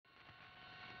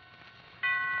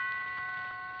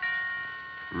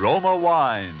Roma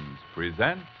Wines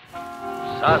present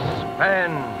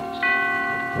Suspense.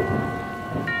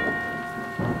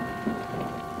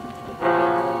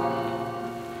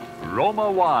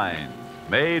 Roma Wines,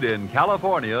 made in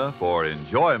California for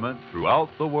enjoyment throughout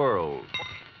the world.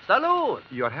 Salud.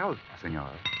 Your health, senor.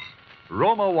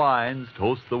 Roma Wines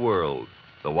toast the world.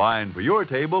 The wine for your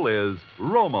table is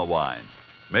Roma Wine,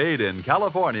 made in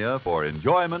California for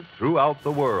enjoyment throughout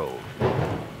the world.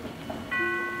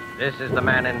 This is the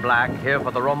man in black here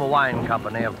for the Roma Wine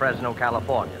Company of Fresno,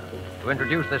 California, to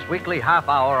introduce this weekly half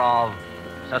hour of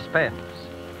Suspense.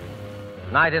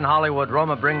 Tonight in Hollywood,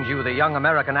 Roma brings you the young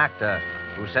American actor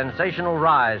whose sensational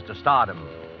rise to stardom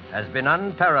has been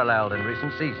unparalleled in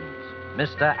recent seasons,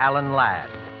 Mr. Alan Ladd.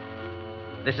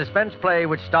 The suspense play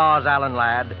which stars Alan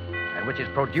Ladd and which is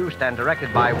produced and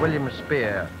directed by William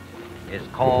Spear is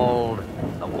called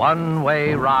The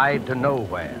One-Way Ride to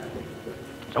Nowhere.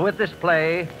 So with this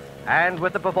play, and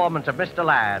with the performance of Mr.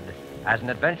 Ladd as an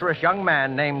adventurous young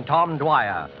man named Tom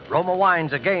Dwyer, Roma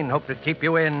Wines again hope to keep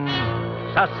you in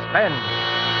suspense.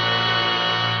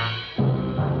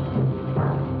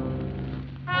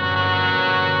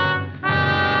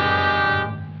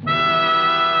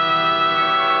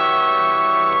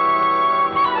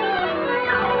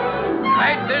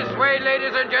 Right this way,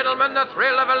 ladies and gentlemen, the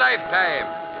thrill of a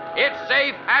lifetime. It's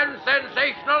safe and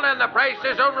sensational, and the price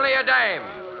is only a dime.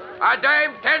 A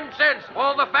dime, 10 cents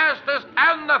for the fastest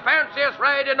and the fanciest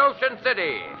ride in Ocean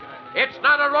City. It's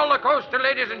not a roller coaster,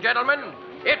 ladies and gentlemen.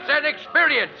 It's an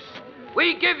experience.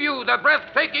 We give you the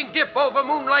breathtaking dip over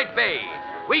Moonlight Bay.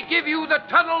 We give you the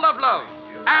Tunnel of Love.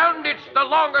 And it's the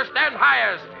longest and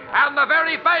highest and the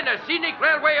very finest scenic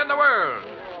railway in the world.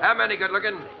 How many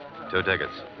good-looking? 2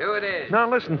 tickets. 2 it is. Now,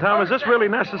 listen, Tom, is this really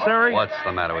necessary? What's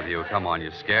the matter with you? Come on,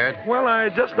 you scared? Well, I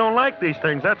just don't like these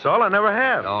things, that's all. I never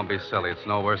have. Don't be silly. It's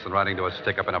no worse than riding to a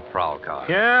stick-up in a prowl car.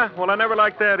 Yeah? Well, I never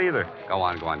liked that either. Go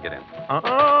on, get in.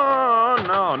 Oh,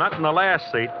 no, not in the last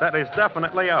seat. That is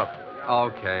definitely out.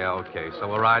 Okay. So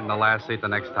we'll ride in the last seat the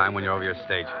next time when you're over your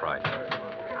stage fright.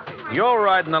 You'll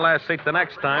ride in the last seat the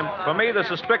next time. For me,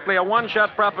 this is strictly a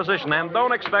one-shot proposition, and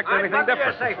don't expect anything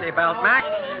different. Your safety belt, Mac.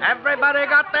 Everybody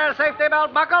got their safety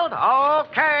belt buckled?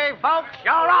 Okay, folks,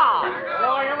 you're on.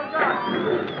 So here we go.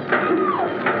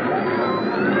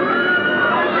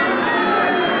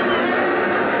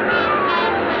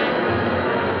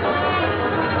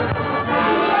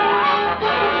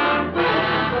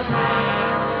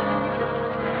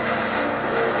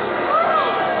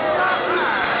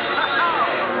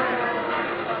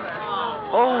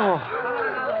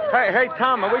 Hey,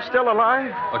 Tom, are we still alive?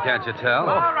 Well, can't you tell?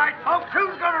 All right, folks,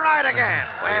 who's going to ride again?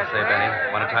 What do you say, Benny?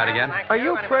 Want to try it again? Are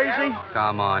you crazy?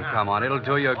 Come on. It'll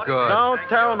do you good. Don't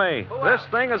tell me. This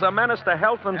thing is a menace to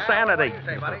health and sanity.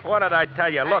 What did I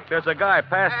tell you? Look, there's a guy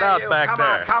passed out back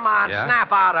there. Come on, Yeah?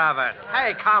 snap out of it.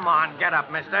 Hey, come on, get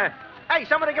up, mister. Hey,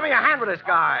 somebody give me a hand with this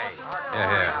guy.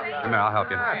 Here. Come here, I'll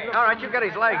help you. All right, you get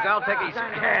his legs. I'll take his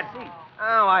head.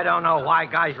 Oh, I don't know why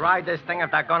guys ride this thing if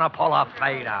they're going to pull a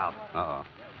fade out. Uh-oh.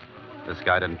 This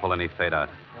guy didn't pull any fade out.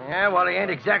 Yeah, well, he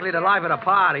ain't exactly the life of the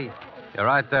party. You're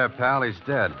right there, pal. He's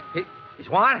dead. He's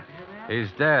what? He's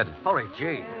dead. Holy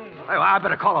gee. Hey, well, I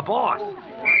better call the boss. All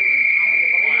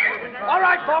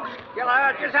right, folks. You'll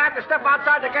just have to step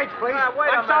outside the gates, please.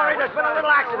 I'm sorry, there's been a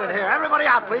little accident here. Everybody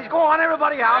out, please. Go on,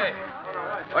 everybody out. Hey,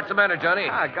 what's the matter, Johnny?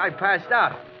 Guy passed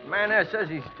out. Man there says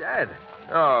he's dead.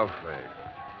 Oh, Frank.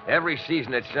 Every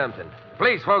season it's something.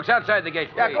 Please, folks, outside the gate,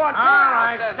 please. Yeah, go on. All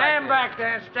right, stand back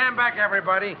there. Stand back,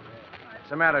 everybody. What's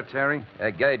the matter, Terry?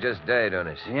 That guy just died on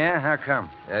us. Yeah? How come?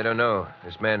 I don't know.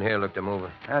 This man here looked him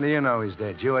over. How do you know he's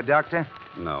dead? You a doctor?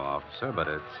 No, officer, but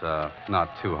it's not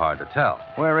too hard to tell.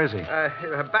 Where is he?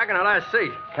 Back in the last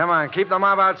seat. Come on, keep the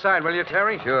mob outside, will you,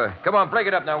 Terry? Sure. Come on, break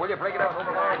it up now, will you? Break it up.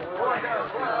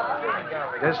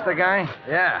 This the guy?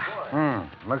 Yeah.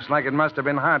 Looks like it must have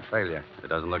been heart failure. It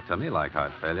doesn't look to me like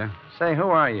heart failure. Say, who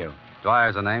are you?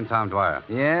 Dwyer's the name, Tom Dwyer.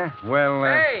 Yeah? Well,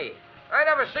 Hey, I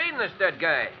never seen this dead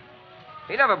guy.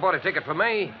 He never bought a ticket for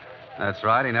me. That's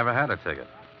right, he never had a ticket.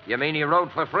 You mean he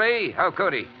rode for free? How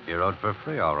could he? He rode for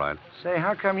free, all right. say,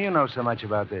 how come you know so much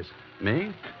about this?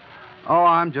 Me? Oh,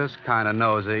 I'm just kind of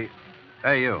nosy.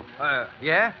 Hey, you.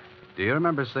 Yeah? Do you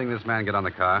remember seeing this man get on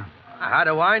the car? How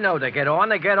do I know? They get on,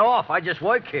 they get off. I just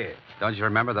work here. Don't you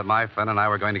remember that my friend and I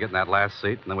were going to get in that last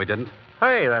seat, and then we didn't?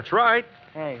 Hey, that's right.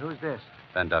 Hey, who's this?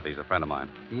 Ben Duffy's a friend of mine.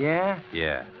 Yeah?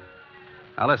 Yeah.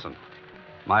 Now, listen.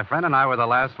 My friend and I were the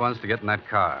last ones to get in that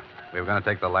car. We were going to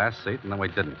take the last seat, and then we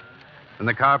didn't. Then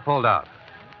the car pulled out.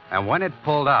 And when it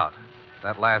pulled out,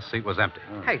 that last seat was empty.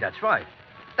 Hey, that's right.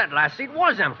 That last seat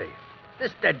was empty.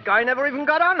 This dead guy never even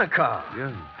got on the car.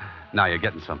 Yeah. Now you're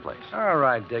getting someplace. All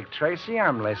right, Dick Tracy,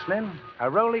 I'm listening. A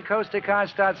roller coaster car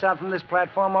starts out from this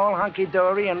platform all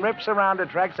hunky-dory and rips around the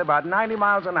tracks about 90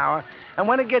 miles an hour. And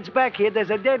when it gets back here, there's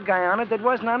a dead guy on it that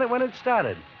wasn't on it when it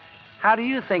started. How do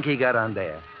you think he got on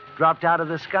there? Dropped out of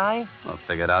the sky? Well,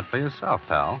 figure it out for yourself,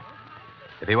 pal.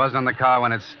 If he wasn't in the car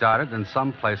when it started, then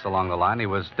someplace along the line he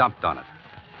was dumped on it.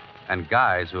 And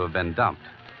guys who have been dumped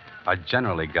are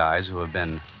generally guys who have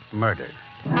been murdered.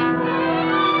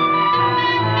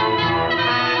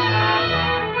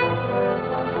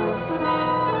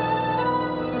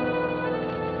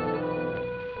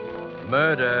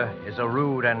 Murder is a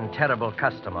rude and terrible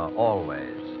customer,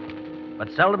 always.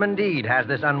 But seldom indeed has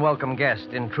this unwelcome guest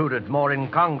intruded more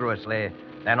incongruously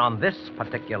than on this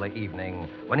particular evening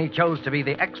when he chose to be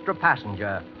the extra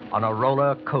passenger on a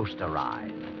roller coaster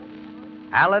ride.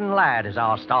 Alan Ladd is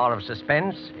our star of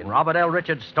suspense in Robert L.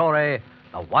 Richards' story,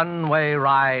 The One-Way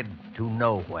Ride to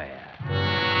Nowhere.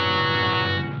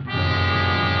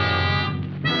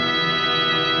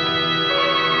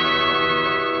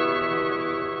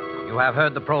 You have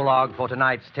heard the prologue for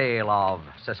tonight's tale of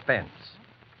Suspense.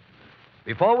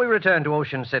 Before we return to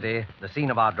Ocean City, the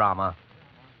scene of our drama,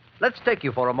 let's take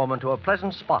you for a moment to a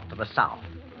pleasant spot to the south.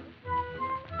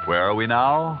 Where are we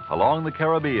now? Along the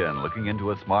Caribbean, looking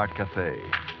into a smart cafe.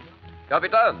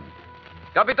 Capitan!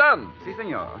 Capitan! Si,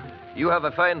 senor. You have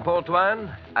a fine port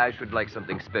wine? I should like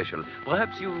something special.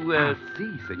 Perhaps you,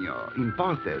 Si, senor.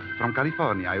 Imported from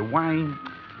California. A wine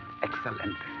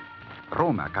excellent.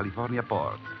 Roma, California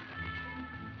port.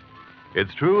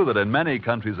 It's true that in many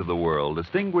countries of the world,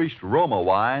 distinguished Roma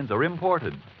wines are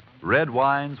imported. Red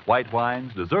wines, white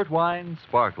wines, dessert wines,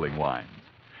 sparkling wines.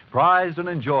 Prized and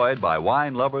enjoyed by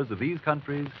wine lovers of these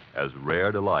countries as rare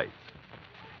delights.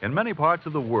 In many parts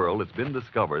of the world, it's been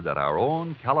discovered that our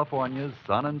own California's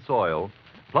sun and soil,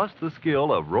 plus the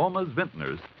skill of Roma's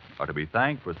vintners, are to be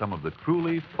thanked for some of the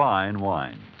truly fine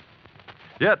wines.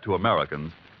 Yet to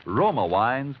Americans, Roma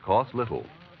wines cost little,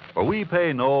 for we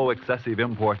pay no excessive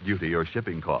import duty or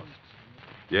shipping costs.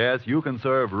 Yes, you can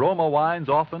serve Roma wines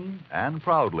often and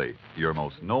proudly to your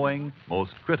most knowing,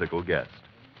 most critical guest.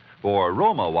 For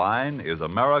Roma wine is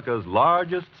America's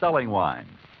largest selling wine.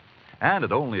 And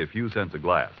at only a few cents a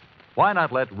glass, why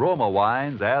not let Roma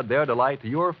wines add their delight to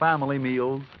your family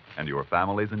meals and your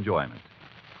family's enjoyment?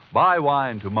 Buy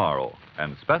wine tomorrow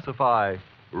and specify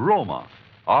Roma,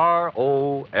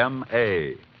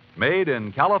 R-O-M-A, made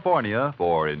in California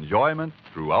for enjoyment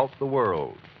throughout the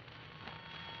world.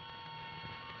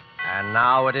 And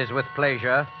now it is with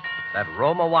pleasure that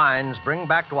Roma Wines bring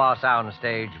back to our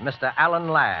soundstage Mr. Alan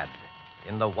Ladd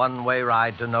in The One-Way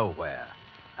Ride to Nowhere,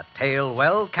 a tale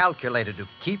well calculated to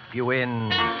keep you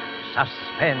in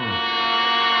suspense.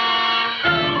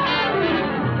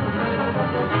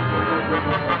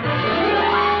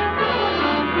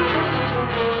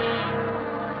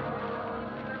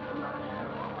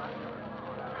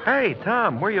 Hey,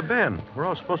 Tom, where you been? We're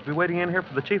all supposed to be waiting in here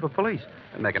for the chief of police.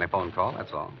 Been making a phone call,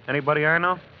 that's all. Anybody I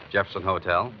know? Jefferson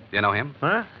Hotel. Do you know him?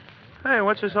 Huh? Hey,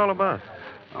 what's this all about?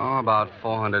 Oh, about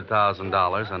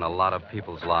 $400,000 and a lot of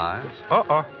people's lives.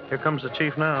 Uh-oh. Here comes the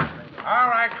chief now. All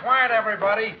right, quiet,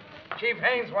 everybody. Chief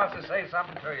Haynes wants to say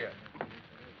something to you.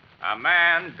 A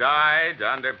man died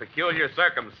under peculiar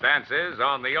circumstances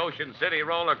on the Ocean City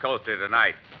roller coaster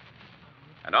tonight.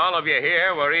 And all of you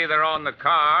here were either on the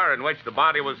car in which the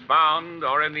body was found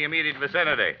or in the immediate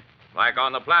vicinity, like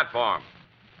on the platform.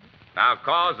 Now,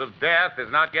 cause of death has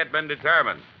not yet been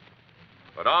determined,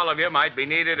 but all of you might be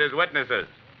needed as witnesses,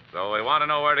 so we want to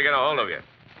know where to get a hold of you.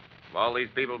 Have all these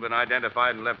people been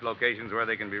identified and left locations where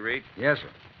they can be reached? Yes, sir.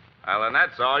 Well, then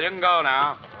that's all. You can go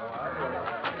now.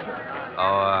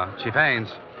 Chief Haynes,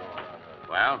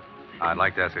 Well, I'd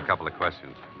like to ask a couple of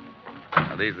questions.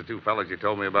 are these the two fellows you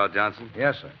told me about, Johnson?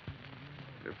 Yes, sir.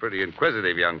 You're a pretty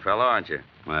inquisitive young fellow, aren't you?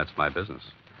 Well, that's my business.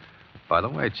 By the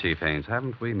way, Chief Haynes,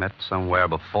 haven't we met somewhere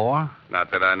before?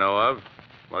 Not that I know of.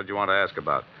 What did you want to ask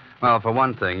about? Well, for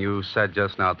one thing, you said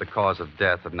just now that the cause of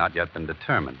death had not yet been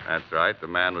determined. That's right. The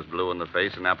man was blue in the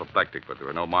face and apoplectic, but there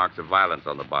were no marks of violence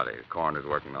on the body. The coroner's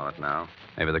working on it now.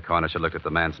 Maybe the coroner should look at the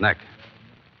man's neck.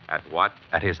 At what?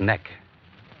 At his neck.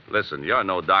 Listen, you're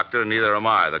no doctor, and neither am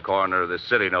I. The coroner of this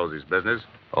city knows his business.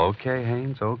 Okay,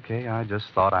 Haynes, okay. I just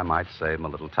thought I might save him a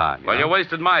little time. Well, you're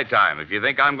wasting my time. If you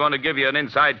think I'm going to give you an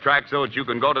inside track so that you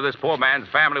can go to this poor man's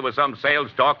family with some sales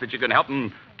talk that you can help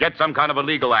him get some kind of a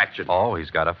legal action. Oh, he's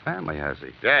got a family, has he?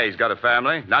 Yeah, he's got a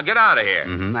family. Now get out of here.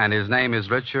 Mm-hmm. And his name is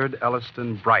Richard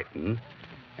Elliston Brighton,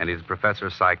 and he's a professor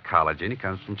of psychology, and he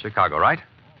comes from Chicago, right?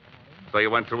 So you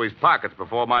went through his pockets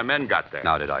before my men got there.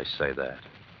 Now, did I say that?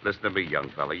 Listen to me, young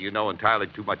fella. You know entirely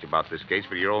too much about this case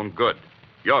for your own good.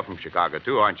 You're from Chicago,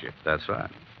 too, aren't you? That's right.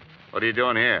 What are you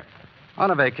doing here?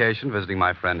 On a vacation, visiting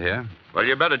my friend here. Well,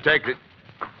 you better take it.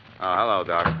 Oh, hello,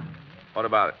 Doc. What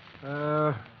about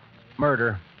it?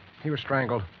 Murder. He was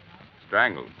strangled.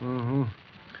 Strangled? Mm-hmm.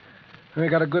 We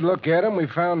got a good look at him. We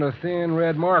found a thin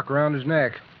red mark around his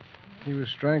neck. He was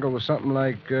strangled with something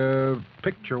like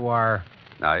picture wire.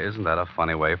 Now, isn't that a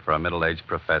funny way for a middle-aged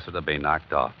professor to be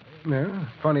knocked off? Yeah,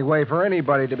 funny way for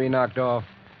anybody to be knocked off.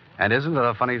 And isn't it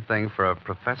a funny thing for a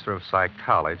professor of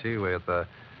psychology with a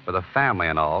family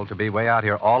and all to be way out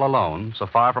here all alone, so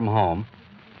far from home,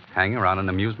 hanging around an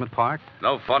amusement park?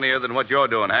 No funnier than what you're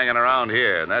doing, hanging around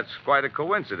here. And that's quite a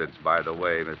coincidence, by the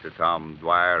way, Mr. Tom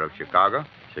Dwyer of Chicago.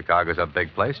 Chicago's a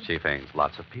big place, Chief Haynes.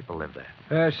 Lots of people live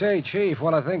there. Say, Chief,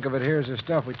 while I think of it, here's the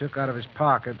stuff we took out of his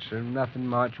pockets. Nothing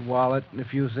much, wallet and a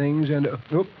few things, and...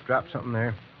 dropped something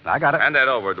there. I got it. Hand that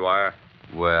over, Dwyer.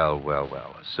 Well.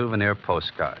 A souvenir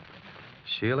postcard.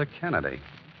 Sheila Kennedy,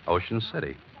 Ocean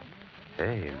City.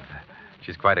 Hey,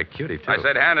 she's quite a cutie, too. I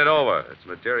said hand it over. It's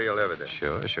material evidence.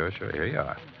 Sure. Here you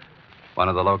are. One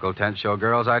of the local tent show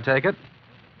girls, I take it?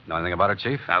 Know anything about her,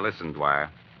 Chief? Now, listen, Dwyer.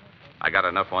 I got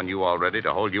enough on you already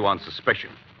to hold you on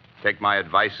suspicion. Take my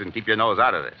advice and keep your nose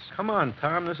out of this. Come on,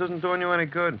 Tom. This isn't doing you any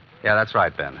good. Yeah, that's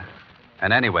right, Ben.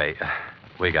 And anyway,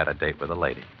 we got a date with a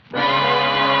lady.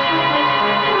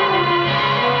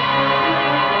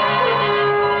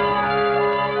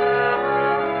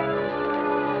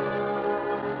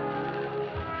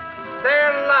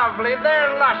 They're lovely,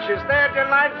 they're luscious, they're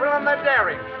delightful, and they're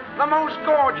daring. The most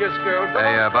gorgeous girls.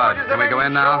 Hey, Bud, can we go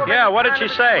in now? Yeah, what did she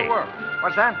say?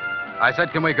 What's that? I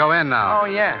said, can we go in now? Oh,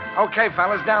 yeah. Okay,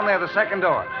 fellas, down there, the second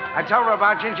door. I told her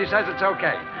about you, and she says it's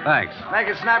okay. Thanks. Make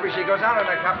it snappy. She goes out in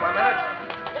a couple of minutes.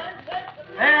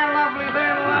 They're lovely,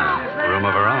 they're luscious. Room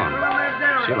of her own.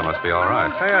 Sheila must be all right.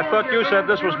 Hey, I thought you said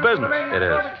this was business. It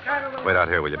is. Wait out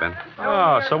here, will you, Ben?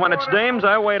 Oh, so when it's dames,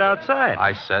 I wait outside.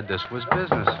 I said this was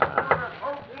business.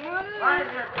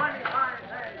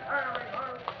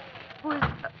 Who is...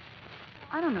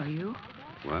 I don't know you.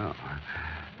 Well,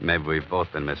 maybe we've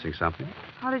both been missing something.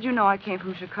 How did you know I came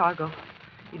from Chicago?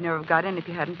 You'd never have got in if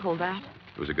you hadn't pulled that.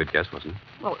 It was a good guess, wasn't it?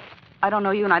 Well, I don't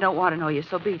know you, and I don't want to know you,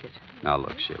 so beat it. Now,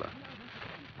 look, Sheila.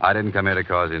 I didn't come here to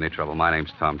cause you any trouble. My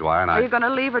name's Tom Dwyer, and Are you going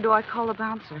to leave, or do I call the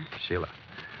bouncer? Sheila,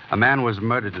 a man was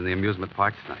murdered in the amusement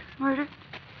park tonight. Murdered?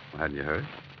 Well, hadn't you heard?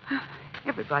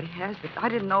 Everybody has, but I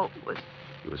didn't know it was...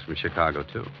 He was from Chicago,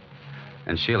 too.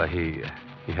 And, Sheila, he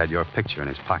had your picture in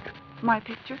his pocket. My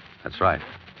picture? That's right.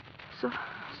 So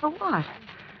what?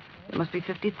 There must be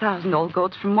 50,000 old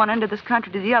goats from one end of this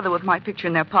country to the other with my picture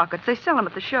in their pockets. They sell them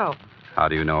at the show. How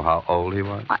do you know how old he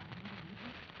was?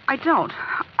 I don't.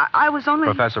 I was only...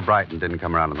 Professor Brighton didn't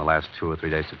come around in the last 2 or 3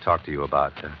 days to talk to you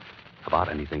about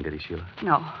anything, did he, Sheila?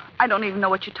 No. I don't even know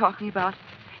what you're talking about.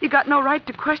 You got no right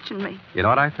to question me. You know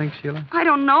what I think, Sheila? I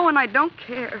don't know, and I don't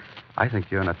care. I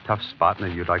think you're in a tough spot,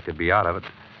 and you'd like to be out of it.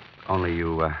 Only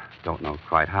you don't know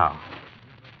quite how.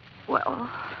 Well,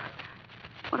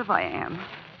 what if I am?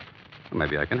 Well,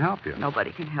 maybe I can help you.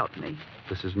 Nobody can help me.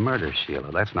 This is murder,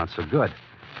 Sheila. That's not so good.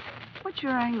 What's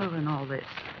your angle in all this?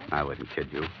 I wouldn't kid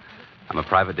you. I'm a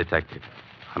private detective.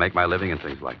 I make my living in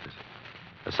things like this.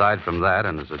 Aside from that,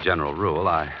 and as a general rule,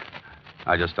 I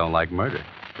just don't like murder.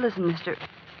 Listen, mister.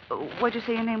 What'd you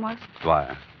say your name was?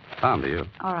 Dwyer. Tom to you.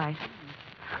 All right.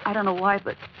 I don't know why,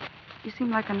 but you seem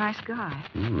like a nice guy.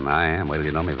 I am. Wait till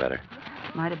you know me better.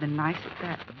 Might have been nice at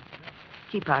that, but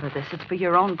keep out of this. It's for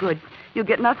your own good. You'll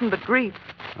get nothing but grief.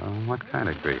 Oh, what kind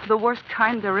of grief? The worst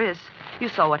kind there is. You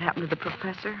saw what happened to the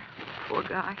professor. Poor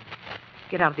guy.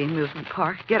 Get out of the amusement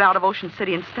park. Get out of Ocean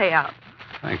City and stay out.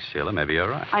 Thanks, Sheila. Maybe you're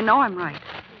right. I know I'm right.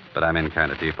 But I'm in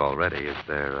kind of deep already. Is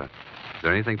there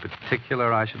anything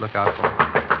particular I should look out for?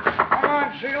 Come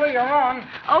on, Sheila, you're on.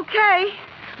 Okay.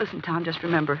 Listen, Tom, just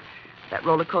remember, that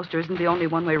roller coaster isn't the only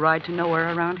one-way ride to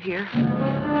nowhere around here.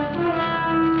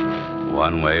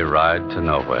 One-way ride to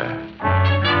nowhere.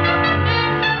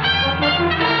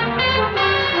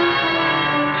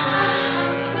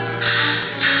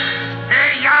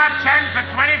 Here you are, 10 for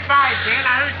 25, dear.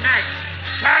 Now, who's next?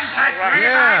 10 for 25.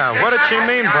 Yeah, what did she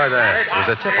mean by that? It was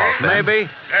a tip-off, Ben. Maybe.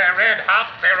 Red hop,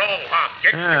 they're all hop.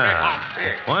 Get the red hop.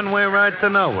 Yeah. One-way ride to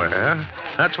nowhere.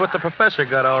 That's what the professor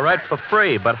got all right for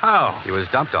free, but how? He was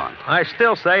dumped on. I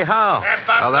still say how.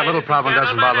 Well, that little problem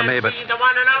doesn't bother me, but... The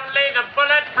one and only, the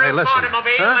bulletproof Hey, listen.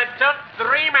 automobile Huh? that took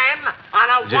 3 men on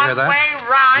a Did you hear that? one-way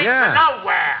ride Yeah. to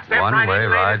nowhere. Step One-way right in,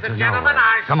 ride ladies to and gentlemen. nowhere.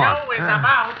 Our Come on. show is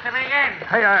about to begin.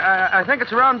 Hey, I think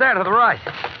it's around there to the right.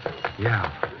 Yeah.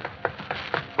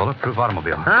 Bulletproof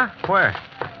automobile. Huh? Where?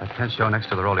 That tent show next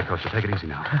to the roller coaster. Take it easy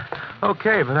now.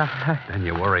 Okay, but Then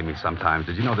you worry me sometimes.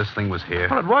 Did you know this thing was here?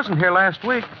 Well, it wasn't here last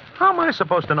week. How am I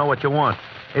supposed to know what you want?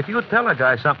 If you tell a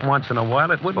guy something once in a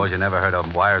while, it wouldn't... Suppose you never heard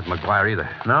of Wires McGuire either.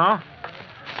 No?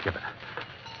 Skip it.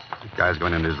 The guy's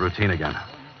going into his routine again.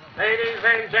 Ladies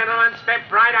and gentlemen, step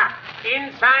right up.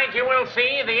 Inside you will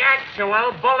see the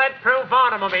actual bulletproof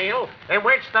automobile in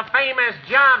which the famous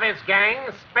Jarvis gang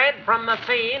sped from the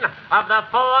scene of the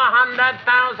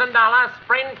 $400,000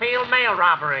 Springfield mail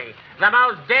robbery, the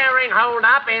most daring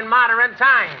hold-up in modern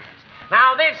times.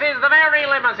 Now, this is the very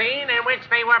limousine in which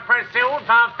they were pursued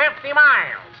for 50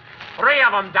 miles. 3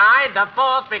 of them died. The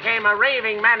 4th became a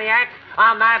raving maniac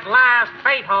on that last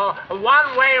fatal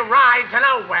one-way ride to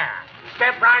nowhere.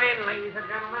 Step right in, ladies and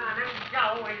gentlemen. A new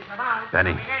show is about to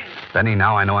begin. Benny,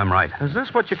 now I know I'm right. Is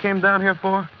this what you came down here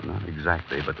for? Not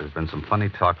exactly, but there's been some funny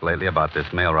talk lately about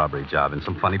this mail robbery job in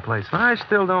some funny place. I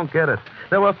still don't get it.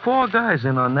 There were 4 guys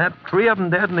in on that. 3 of them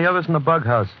dead and the others in the bug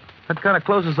house. That kind of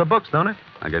closes the books, don't it?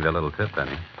 I'll give you a little tip,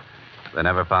 Benny. They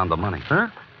never found the money. Huh?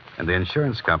 And the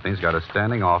insurance company's got a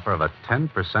standing offer of a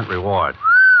 10% reward.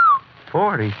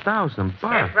 $40,000.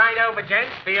 Step right over,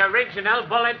 gents. The original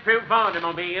bulletproof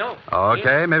automobile.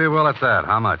 Okay, maybe we'll at that.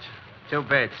 How much? 2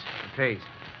 bits apiece.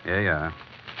 Yeah.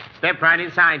 Step right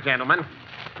inside, gentlemen.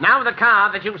 Now the car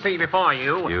that you see before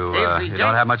you... You is the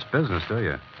don't have much business, do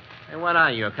you? Hey, what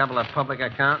are you, a couple of public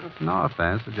accountants? No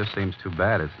offense. It just seems too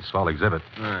bad. It's a swell exhibit.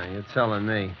 You're telling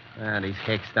me. These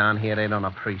hicks down here, they don't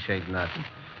appreciate nothing.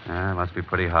 It must be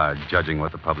pretty hard, judging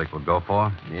what the public will go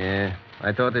for. Yeah.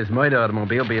 I thought this murder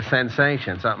automobile would be a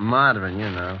sensation, something modern, you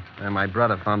know. And my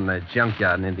brother found it in a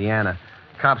junkyard in Indiana.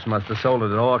 Cops must have sold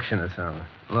it at auction or something.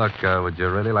 Look, would you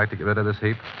really like to get rid of this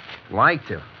heap? Like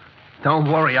to?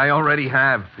 Don't worry, I already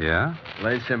have. Yeah?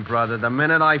 Listen, brother, the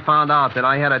minute I found out that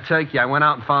I had a turkey, I went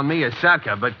out and found me a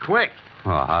sucker, but quick.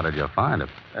 Well, how did you find it?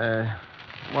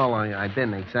 Well, I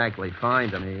didn't exactly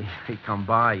find him. He come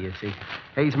by, you see.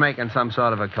 He's making some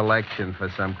sort of a collection for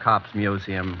some cops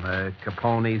museum.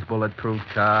 Capone's bulletproof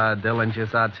car,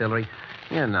 Dillinger's artillery.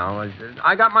 You know,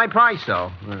 I got my price,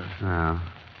 though. Oh.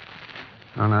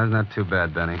 Oh, no, isn't that too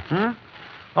bad, Benny?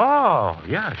 Oh,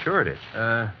 yeah, sure it is.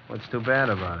 What's too bad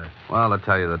about it? Well, to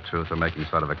tell you the truth, we're making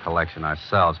sort of a collection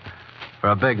ourselves for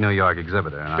a big New York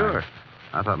exhibitor. And Sure.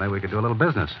 I thought maybe we could do a little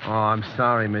business. Oh, I'm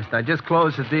sorry, mister. I just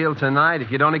closed the deal tonight.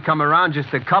 If you'd only come around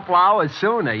just a couple hours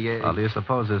sooner, Well, do you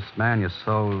suppose this man you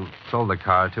sold the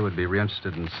car to would be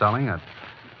interested in selling at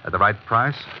the right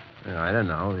price? I don't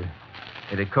know.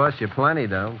 It'd cost you plenty,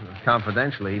 though.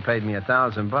 Confidentially, he paid me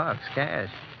 $1,000 cash.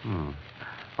 Well,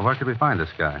 where could we find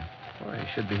this guy? Well, he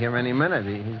should be here any minute.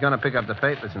 He's going to pick up the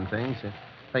papers and things.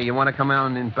 Hey, you want to come out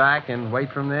in back and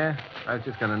wait from there? I was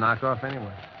just going to knock off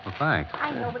anyway. Well, thanks.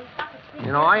 I know, but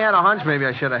You know, I had a hunch maybe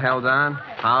I should have held on.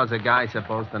 How's a guy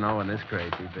supposed to know in this crazy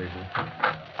business?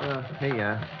 Here you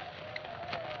are.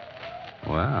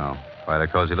 Well, quite a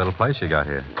cozy little place you got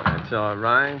here. That's all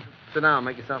right. Sit down,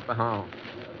 make yourself at home.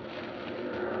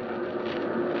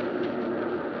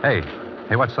 Hey,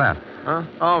 what's that? Huh?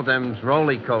 Oh, them's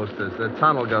roller coasters. The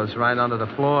tunnel goes right under the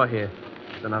floor here.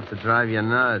 It's enough to drive you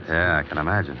nuts. Yeah, I can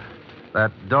imagine.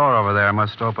 That door over there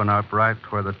must open up right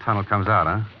where the tunnel comes out,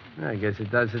 huh? Yeah, I guess it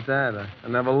does at that. I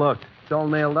never looked. It's all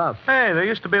nailed up. Hey, there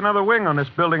used to be another wing on this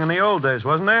building in the old days,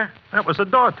 wasn't there? That was the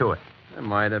door to it. It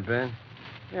might have been.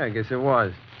 Yeah, I guess it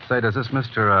was. Say, does this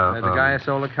Mr. The guy I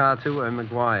sold the car to,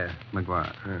 McGuire.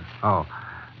 McGuire. Yeah. Oh.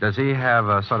 Does he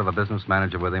have sort of a business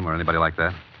manager with him or anybody like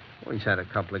that? Well, he's had a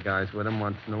couple of guys with him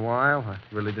once in a while. I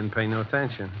really didn't pay no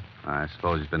attention. I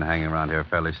suppose he's been hanging around here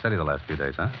fairly steady the last few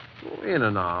days, huh? Well, in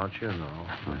and out, you know.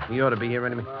 He ought to be here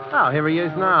anyway. Oh, here he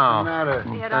is now. What's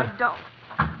the matter? yet I don't.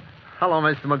 Hello,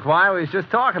 Mr. McGuire. We was just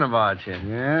talking about you.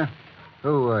 Yeah?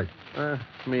 Who was?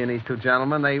 Me and these 2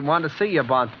 gentlemen, they wanted to see you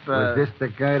about... Was this the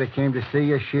guy that came to see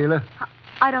you, Sheila?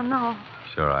 I don't know.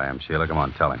 Sure I am, Sheila. Come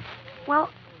on, tell him.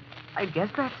 Well, I guess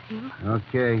that's him.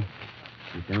 Okay.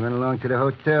 You can run along to the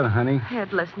hotel, honey.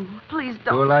 Ed, listen, please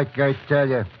Do don't. like I tell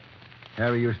you.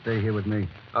 Harry, you stay here with me.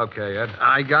 Okay, Ed.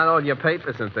 I got all your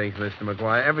papers and things, Mr.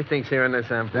 McGuire. Everything's here in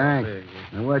this envelope. Thanks.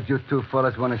 And what you 2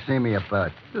 fellas want to see me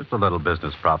about? Just a little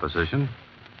business proposition.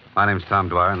 My name's Tom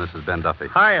Dwyer, and this is Ben Duffy.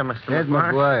 Hiya, Mr. Ed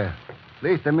McGuire. McGuire.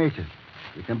 Pleased to meet you.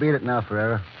 You can beat it now,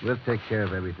 Ferrera. We'll take care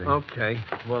of everything. Okay.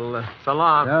 Well, so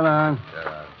long. So long.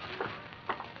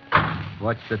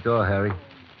 Watch the door, Harry.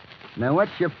 Now,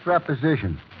 what's your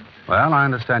proposition? Well, I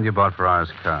understand you bought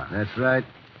Ferrara's car. That's right.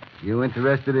 You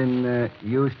interested in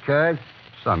used cars?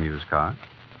 Some used car.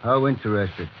 How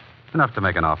interested? Enough to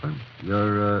make an offer.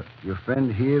 Your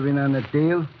friend here in on the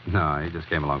deal? No, he just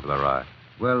came along for the ride.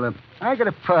 Well, I got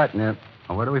a partner.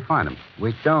 Well, where do we find him?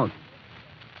 We don't.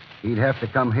 He'd have to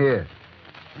come here.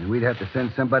 And we'd have to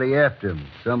send somebody after him.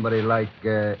 Somebody like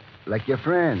your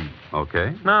friend.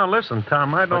 Okay. Now, listen,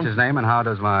 Tom, I don't... What's his name, and how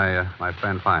does my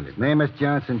friend find him? Name is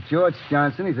Johnson. George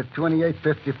Johnson. He's at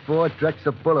 2854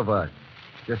 Drexel Boulevard.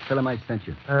 Just tell him I sent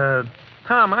you.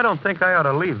 Tom, I don't think I ought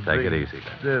to leave. Take it easy,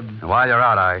 then. And while you're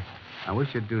out, I wish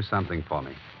you'd do something for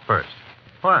me. First.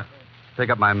 What? Pick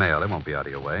up my mail. It won't be out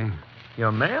of your way.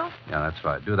 Your mail? Yeah, that's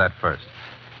right. Do that first.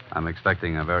 I'm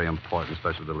expecting a very important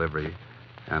special delivery,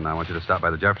 and I want you to stop by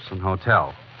the Jefferson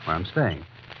Hotel, where I'm staying.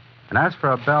 And ask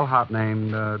for a bellhop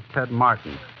named Ted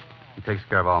Martin. He takes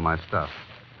care of all my stuff.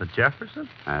 The Jefferson?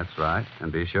 That's right.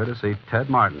 And be sure to see Ted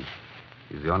Martin.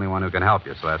 He's the only one who can help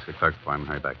you, so ask the clerk for him.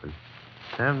 Hurry back, please.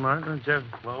 Ted Martin and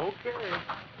Jefferson. Well, okay.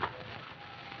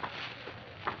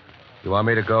 You want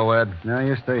me to go, Ed? No,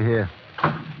 you stay here.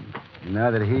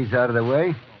 Now that he's out of the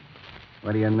way,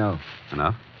 what do you know?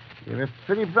 Enough? You're a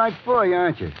pretty bright boy,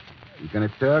 aren't you? You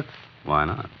gonna talk? Why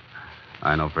not?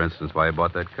 I know, for instance, why he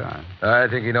bought that car. I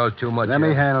think he knows too much. Let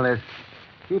me handle this.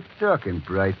 Keep talking,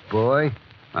 bright boy.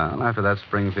 Well, after that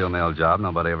Springfield nail job,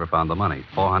 nobody ever found the money.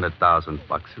 $400,000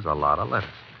 is a lot of lettuce.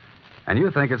 And you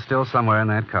think it's still somewhere in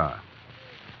that car.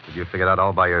 Did you figure it out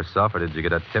all by yourself, or did you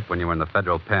get a tip when you were in the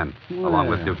federal pen, along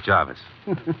with Duke Jarvis?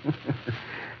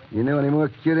 You know any more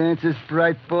cute answers,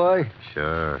 bright boy?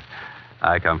 Sure.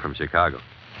 I come from Chicago.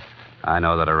 I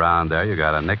know that around there you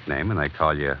got a nickname, and they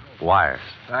call you Wires.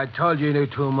 I told you knew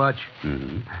too much.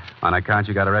 Mm-hmm. On account,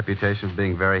 you got a reputation of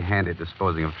being very handy at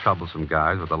disposing of troublesome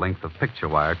guys with a length of picture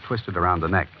wire twisted around the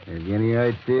neck. Have you any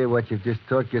idea what you've just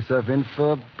talked yourself in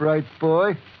for, bright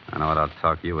boy? I know what I'll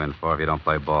talk you in for if you don't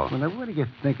play ball. Well, now, what do you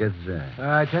think of that?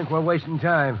 I think we're wasting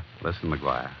time. Listen,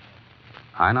 McGuire.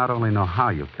 I not only know how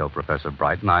you killed Professor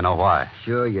Brighton, I know why.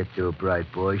 Sure you do, bright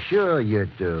boy. Sure you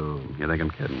do. You think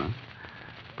I'm kidding, huh?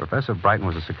 Professor Brighton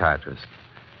was a psychiatrist.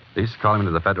 They used to call him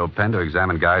into the federal pen to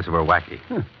examine guys who were wacky.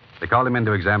 They called him in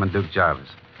to examine Duke Jarvis.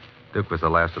 Duke was the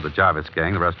last of the Jarvis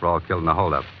gang. The rest were all killed in the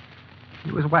holdup.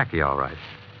 He was wacky, all right.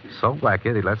 So wacky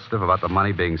that he let slip about the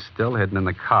money being still hidden in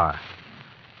the car.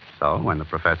 So when the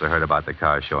professor heard about the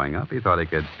car showing up, he thought he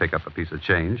could pick up a piece of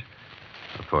change.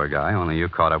 The poor guy, only you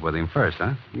caught up with him first,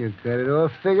 huh? You got it all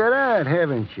figured out,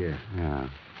 haven't you? Yeah,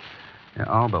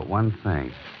 all but one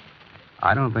thing.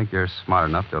 I don't think you're smart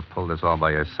enough to pull this all by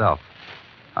yourself.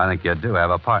 I think you do have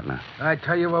a partner. I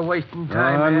tell you, we're wasting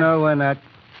time, Oh, man. no, we're not.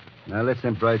 Now,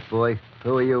 listen, bright boy.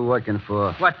 Who are you working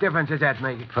for? What difference does that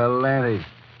make? Palante.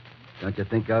 Don't you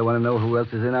think I want to know who else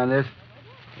is in on this?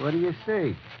 What do you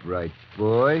say, bright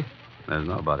boy? There's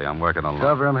nobody. I'm working alone.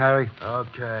 Cover him, Harry.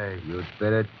 Okay. You'd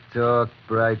better talk,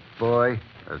 bright boy.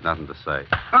 There's nothing to say.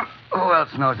 Who else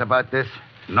knows about this?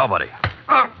 Nobody.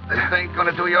 This ain't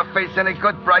gonna do your face any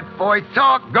good, bright boy.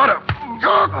 Talk. Go to.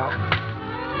 Talk.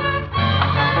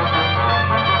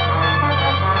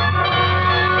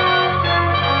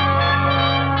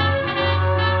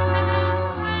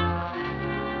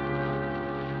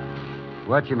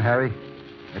 Watch him, Harry.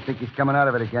 I think he's coming out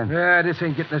of it again. Yeah, this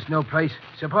ain't getting us no place.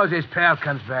 Suppose his pal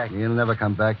comes back. He'll never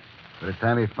come back. By the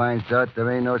time he finds out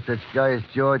there ain't no such guy as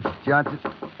George Johnson.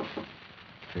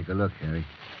 Take a look, Harry.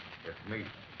 It's me.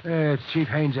 Yeah, it's Chief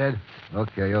Haynes, Ed.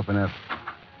 Okay, open up.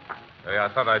 Hey, I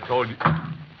thought I told you.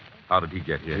 How did he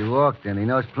get here? He walked in. He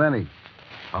knows plenty.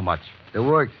 How much? The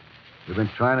works. We've been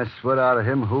trying to sweat out of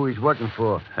him who he's working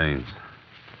for. Haynes.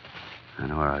 I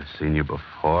know where I've seen you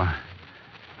before.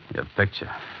 Your picture.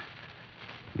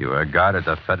 You were a guard at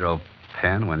the federal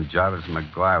pen when Jarvis and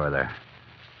McGuire were there.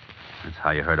 That's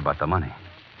how you heard about the money.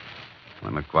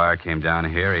 When McGuire came down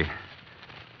here, he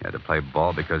had to play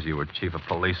ball because you were chief of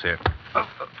police here.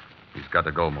 He's got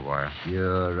to go, McGuire.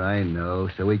 Sure, I know.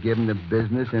 So we give him the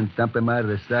business and dump him out of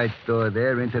the side store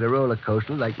there into the roller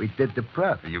coaster like we did the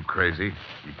prop. Are you crazy?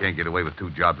 You can't get away with two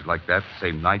jobs like that the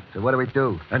same night. So what do we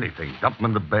do? Anything. Dump him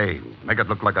in the bay. Make it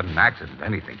look like an accident.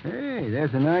 Anything. Hey,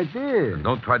 there's an idea. And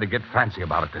don't try to get fancy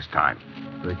about it this time.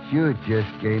 But you just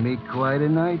gave me quite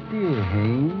an idea,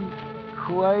 Haynes.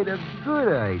 Quite a good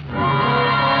idea.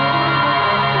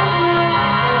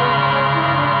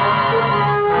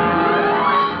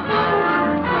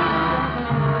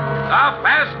 The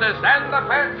fastest and the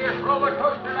fanciest roller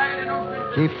coaster ride in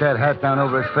Oakland. Keep that hat down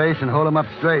over his face and hold him up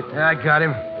straight. Yeah, I got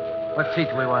him. What seat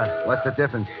do we want? What's the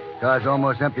difference? Car's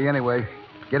almost empty anyway.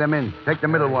 Get him in. Take the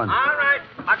middle one. All right.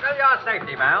 Buckle your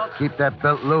safety belts. Keep that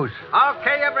belt loose.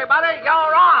 Okay, everybody,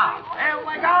 you're on. Here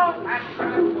we go.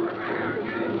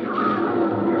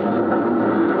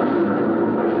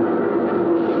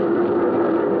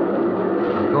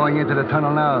 Going into the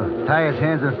tunnel now. Tie his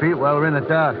hands and feet while we're in the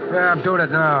dark. Yeah, I'm doing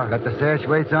it now. Got the sash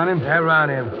weights on him? Yeah, around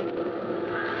him.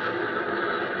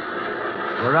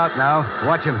 We're out now.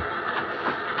 Watch him.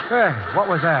 Hey, what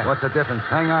was that? What's the difference?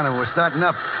 Hang on, and we're starting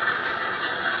up.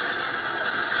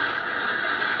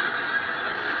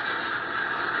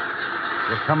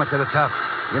 We're coming to the top.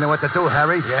 You know what to do,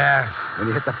 Harry? Yeah. When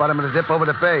you hit the bottom of the dip over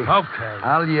the bay. Okay.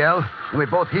 I'll yell, and we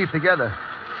both heave together.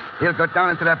 He'll go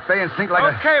down into that bay and sink like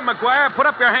Okay, McGuire, put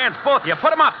up your hands, both of you. Put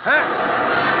them up.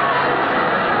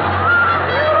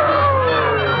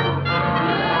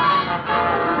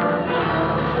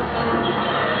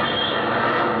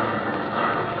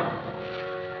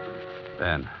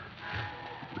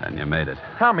 Then you made it.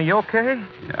 Tommy, you okay?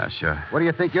 Yeah, sure. What do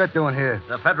you think you're doing here?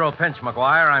 The federal pinch,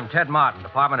 McGuire. I'm Ted Martin,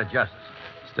 Department of Justice.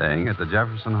 Staying at the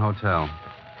Jefferson Hotel.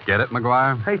 Get it,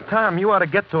 McGuire? Hey, Tom, you ought to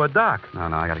get to a dock. No,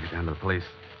 I got to get down to the police.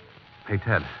 Hey,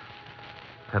 Ted.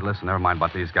 Ted, listen, never mind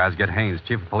about these guys. Get Haynes,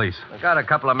 chief of police. We've got a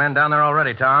couple of men down there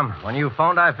already, Tom. When you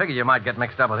phoned, I figured you might get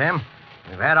mixed up with him.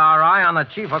 We've had our eye on the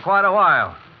chief for quite a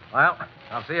while. Well,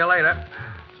 I'll see you later.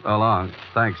 So long.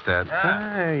 Thanks, Ted.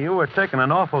 Hey, you were taking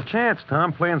an awful chance,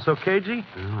 Tom, playing so cagey.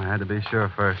 Well, I had to be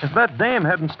sure first. If that dame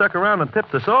hadn't stuck around and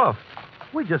tipped us off,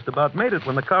 we just about made it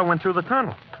when the car went through the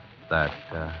tunnel. That,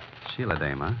 Sheila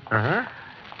dame, huh? Uh-huh.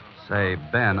 Say,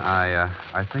 Ben,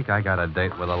 I think I got a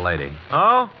date with a lady.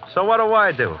 Oh? So what do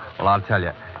I do? Well, I'll tell you.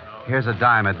 Here's a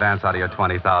dime advance out of your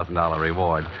 $20,000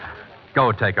 reward.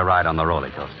 Go take a ride on the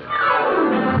roller coaster.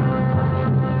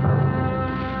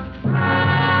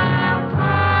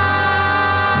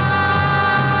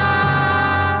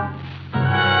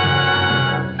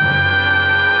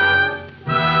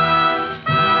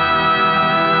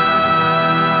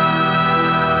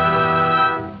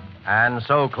 And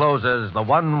so closes The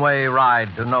One-Way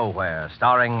Ride to Nowhere,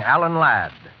 starring Alan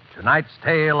Ladd. Tonight's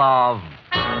tale of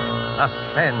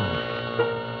Suspense.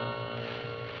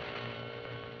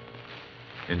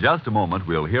 In just a moment,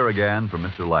 we'll hear again from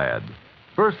Mr. Ladd.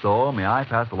 First, though, may I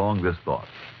pass along this thought.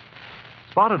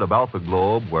 Spotted about the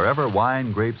globe, wherever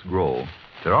wine grapes grow,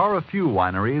 there are a few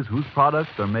wineries whose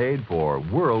products are made for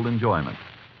world enjoyment.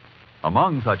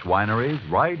 Among such wineries,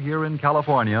 right here in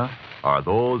California, are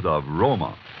those of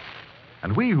Roma.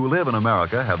 And we who live in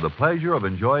America have the pleasure of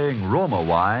enjoying Roma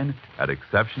wine at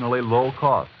exceptionally low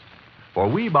cost. For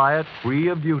we buy it free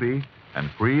of duty and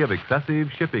free of excessive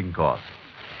shipping costs.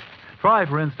 Try,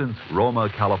 for instance, Roma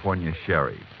California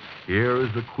Sherry. Here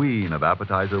is the queen of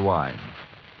appetizer wines.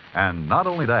 And not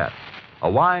only that, a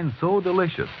wine so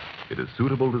delicious, it is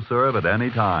suitable to serve at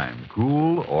any time,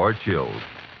 cool or chilled.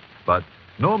 But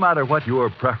no matter what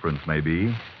your preference may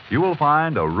be, you will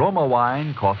find a Roma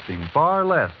wine costing far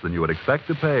less than you would expect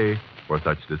to pay for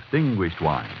such distinguished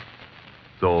wine.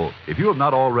 So, if you have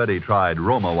not already tried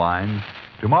Roma wines,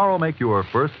 tomorrow make your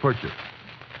first purchase.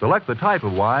 Select the type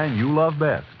of wine you love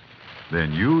best.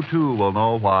 Then you, too, will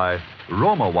know why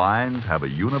Roma wines have a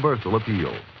universal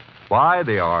appeal. Why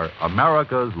they are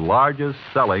America's largest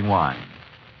selling wine.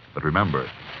 But remember,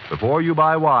 before you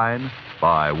buy wine,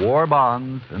 buy war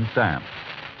bonds and stamps.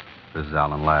 This is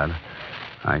Alan Ladd.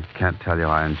 I can't tell you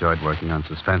I enjoyed working on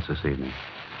Suspense this evening.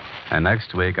 And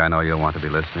next week, I know you'll want to be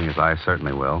listening, as I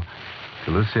certainly will,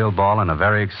 to Lucille Ball and a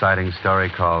very exciting story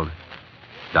called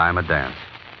Dime a Dance.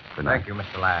 Good night. Thank you,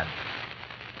 Mr. Ladd.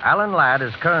 Alan Ladd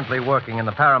is currently working in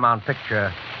the Paramount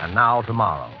picture And Now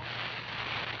Tomorrow.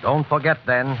 Don't forget,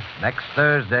 then, next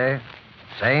Thursday,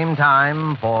 same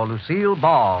time for Lucille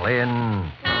Ball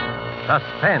in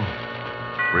Suspense.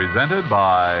 Presented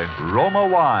by Roma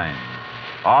Wine.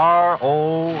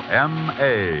 R-O-M-A.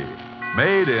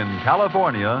 Made in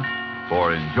California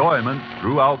for enjoyment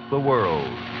throughout the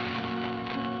world.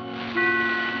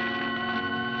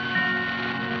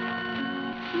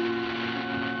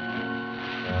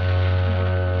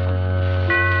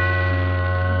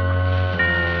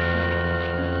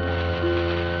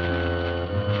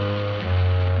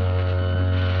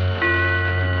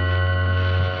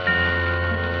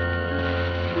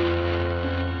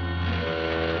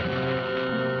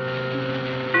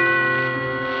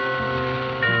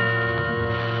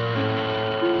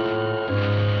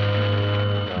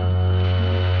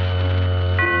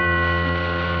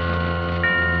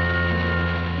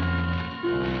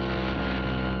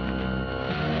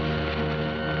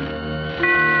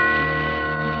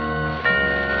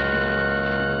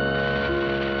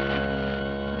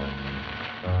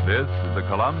 This is the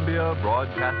Columbia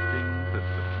Broadcasting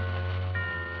System.